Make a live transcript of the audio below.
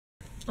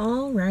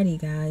Alrighty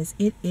guys,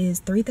 it is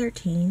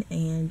 3:13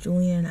 and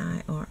Julian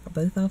and I are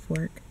both off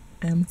work.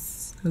 I'm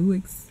so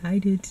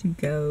excited to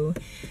go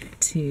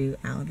to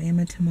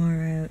Alabama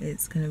tomorrow.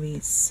 It's gonna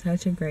be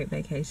such a great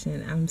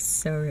vacation. I'm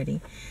so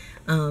ready.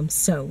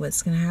 So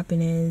what's gonna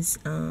happen is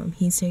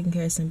he's taking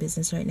care of some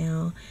business right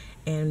now,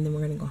 and then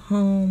we're gonna go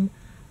home.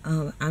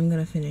 I'm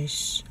gonna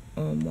finish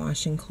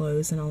washing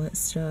clothes and all that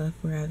stuff.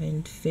 We're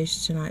having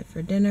fish tonight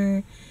for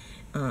dinner,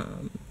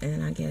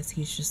 and I guess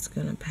he's just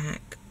gonna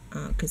pack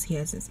because he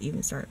hasn't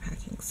even started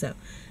packing, so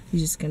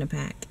he's just gonna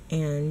pack.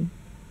 And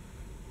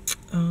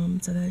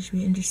so that should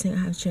be interesting. I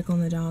have to check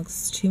on the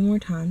dogs 2 more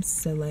times,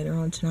 so later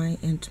on tonight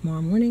and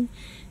tomorrow morning.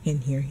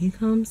 And here he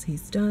comes.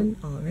 He's done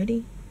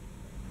already.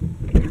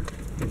 You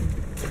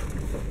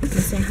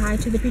say hi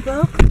to the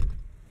people.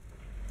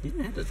 You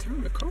didn't have to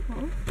turn the car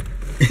on.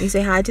 You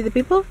say hi to the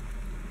people.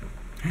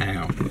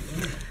 How?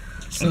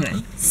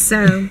 Okay,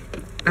 so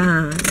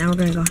now we're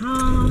gonna go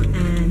home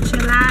and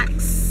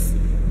chillax.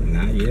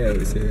 Not yet.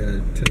 We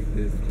said I take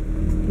this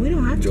We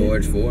don't have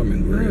George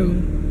Foreman grill.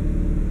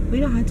 We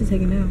don't have to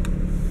take it now.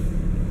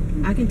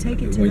 I can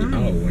take it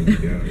tonight. When you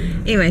go.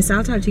 Anyway, so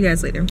I'll talk to you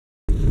guys later.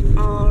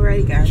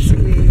 Alrighty guys, it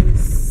is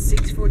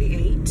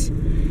 6:48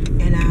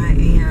 and I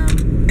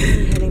am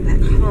heading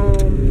back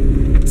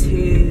home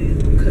to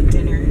cook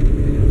dinner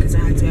because I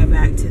have to go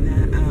back to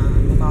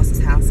my boss's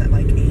house at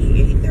like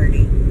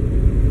 8:30.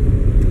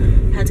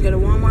 Had to go to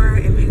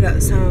Walmart and pick up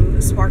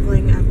some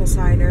sparkling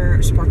cider,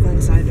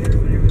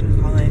 whatever you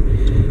call it,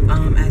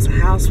 as a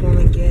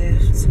housewarming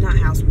gift. Not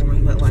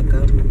housewarming, but like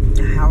a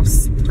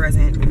house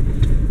present.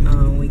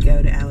 We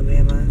go to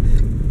Alabama.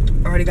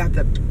 Already got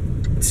the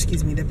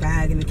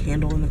bag and the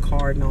candle and the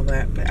card and all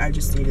that, but I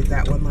just needed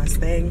that one last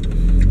thing.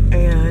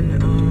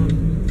 And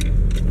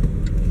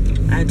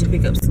I had to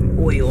pick up some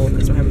oil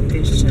because we're having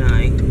fish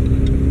tonight.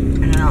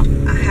 And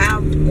I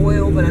have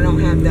oil, but I don't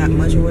have that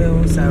much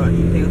oil, so I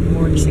need to pick up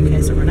more just in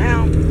case I run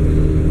out.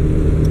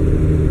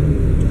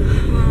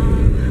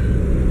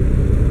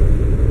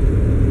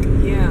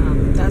 Yeah,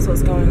 that's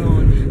what's going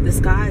on. The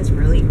sky is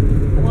really,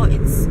 well,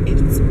 it's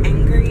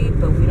angry,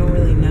 but we don't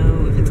really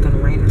know if it's going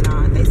to rain or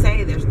not. They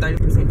say there's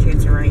 30%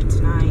 chance of rain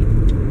tonight.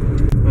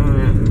 I don't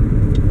know.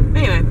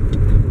 Anyway,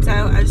 so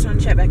I just want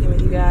to check back in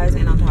with you guys,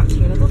 and I'll talk to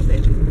you in a little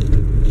bit.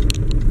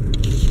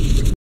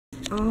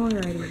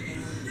 Alrighty.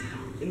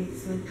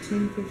 It's like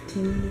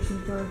 10:15 or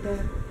something like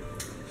that.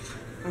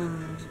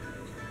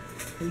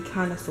 We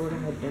kind of sort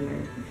of had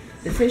dinner.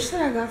 The fish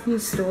that I got from the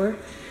store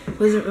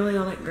wasn't really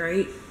all that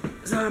great,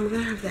 so I'm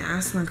gonna have to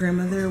ask my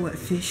grandmother what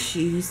fish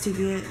she used to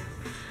get,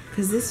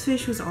 because this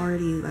fish was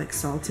already like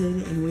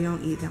salted and we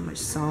don't eat that much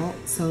salt,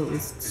 so it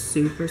was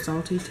super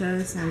salty to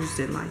us and I just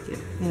didn't like it.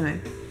 Anyway,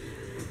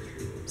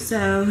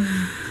 so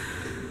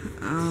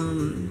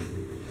I'm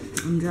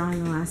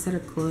drying the last set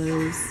of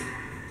clothes.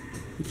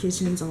 The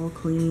kitchen's all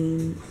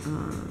clean.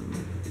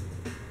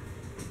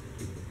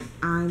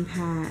 I'm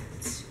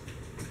packed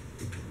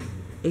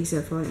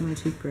except for like my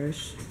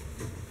toothbrush,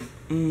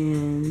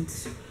 and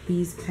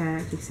he's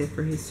packed except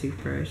for his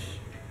toothbrush.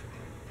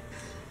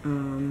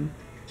 We're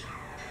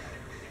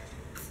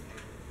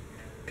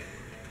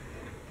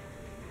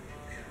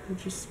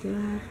just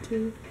gonna have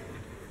to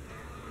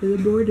for the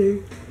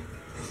morning.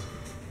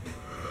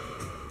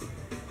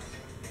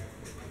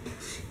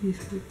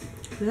 Excuse me.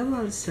 We have a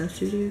lot of stuff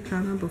to do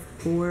kind of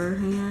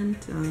beforehand.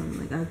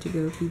 Like I have to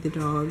go feed the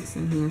dogs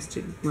and he has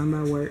to run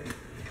by work.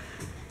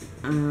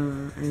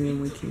 And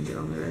then we can get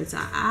on the road. So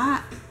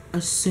I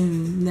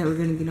assume that we're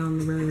going to get on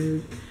the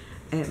road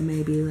at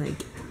maybe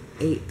like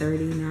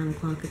 8:30, 9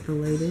 o'clock at the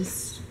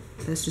latest.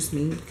 That's just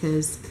me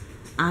because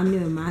I'm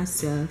doing my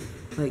stuff,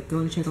 like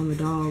going to check on the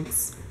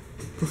dogs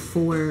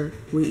before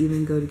we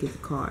even go to get the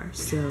car.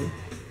 So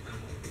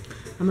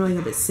I'm going to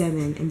wake up at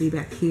 7 and be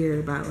back here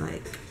about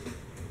like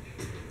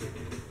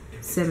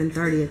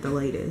 7:30 at the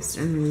latest,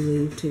 and then we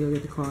leave to go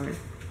get the car.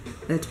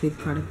 That's pick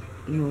the car to,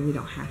 well, we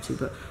don't have to,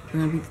 but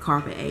we're gonna pick the car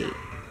up at 8.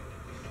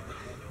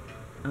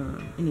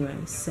 Anyway,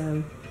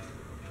 so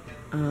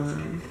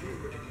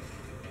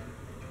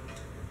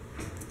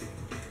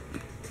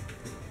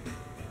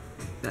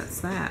that's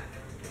that.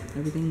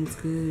 Everything's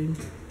good.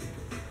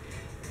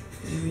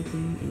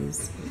 Everything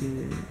is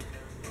good.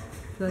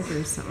 I feel like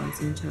there's something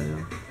else in the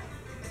total.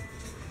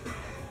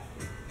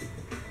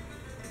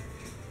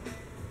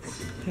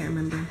 Can't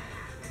remember.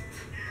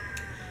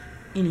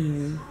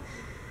 Anywho,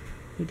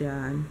 he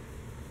died.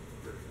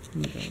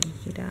 Okay,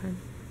 he died.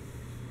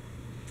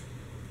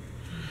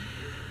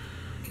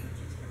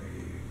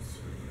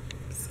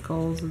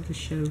 Skulls of the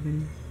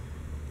Shogun.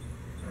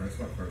 It's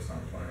my first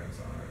time playing,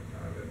 so I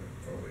didn't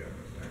fully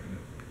understand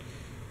it.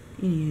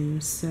 Anywho,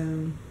 so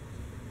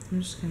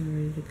I'm just kind of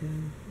ready to go.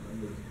 I'm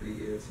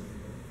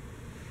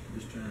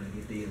just trying to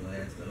get the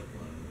last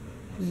upload.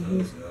 Yeah,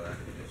 Once I go, I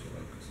can just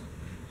focus on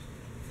things.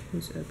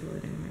 He's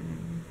uploading right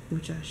now,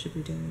 which I should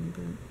be doing,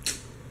 but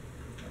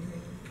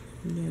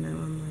you know,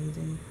 I'm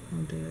lazy.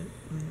 I'll do it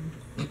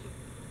later.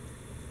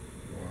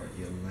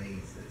 You're lazy.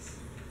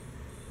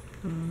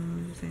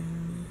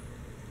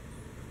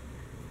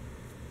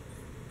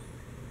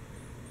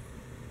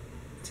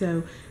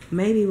 So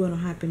maybe what'll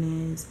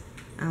happen is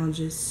I'll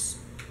just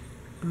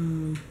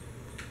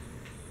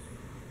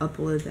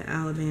upload the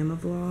Alabama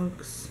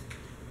vlogs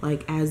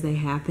like as they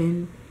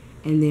happen,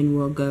 and then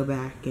we'll go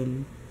back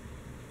and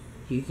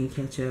you can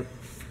catch up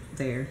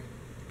there.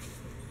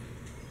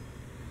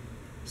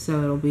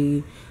 So it'll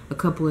be a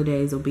couple of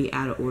days, it'll be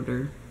out of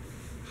order,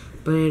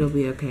 but it'll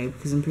be okay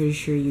because I'm pretty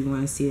sure you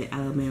want to see the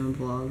Alabama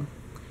vlog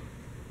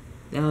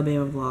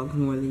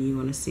more than you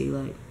want to see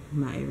like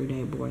my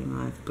everyday boring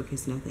life,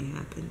 because nothing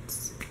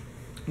happens.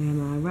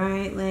 Am I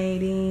right,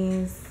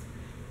 ladies?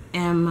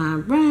 Am I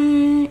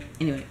right?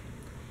 Anyway,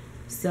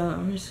 so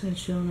I'm just gonna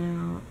chill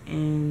now,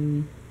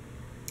 and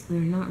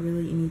there's not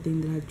really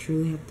anything that I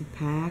truly have to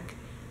pack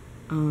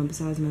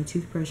besides my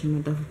toothbrush and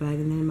my duffel bag,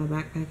 and then in my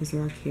backpack is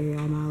where I carry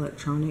all my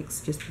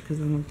electronics, just because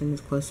I want them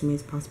as close to me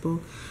as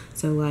possible.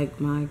 So like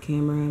my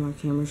cameras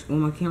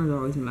are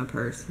always in my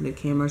purse. The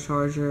camera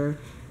charger,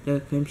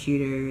 the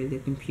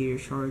computer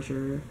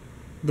charger,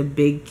 the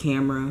big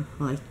camera,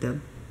 like the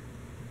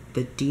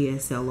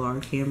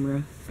DSLR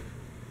camera.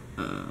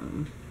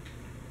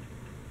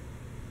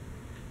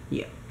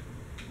 Yeah.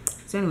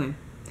 So anyway,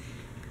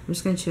 I'm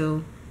just gonna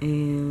chill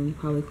and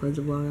probably close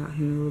the vlog out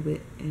here in a little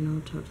bit, and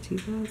I'll talk to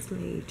you guys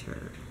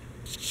later.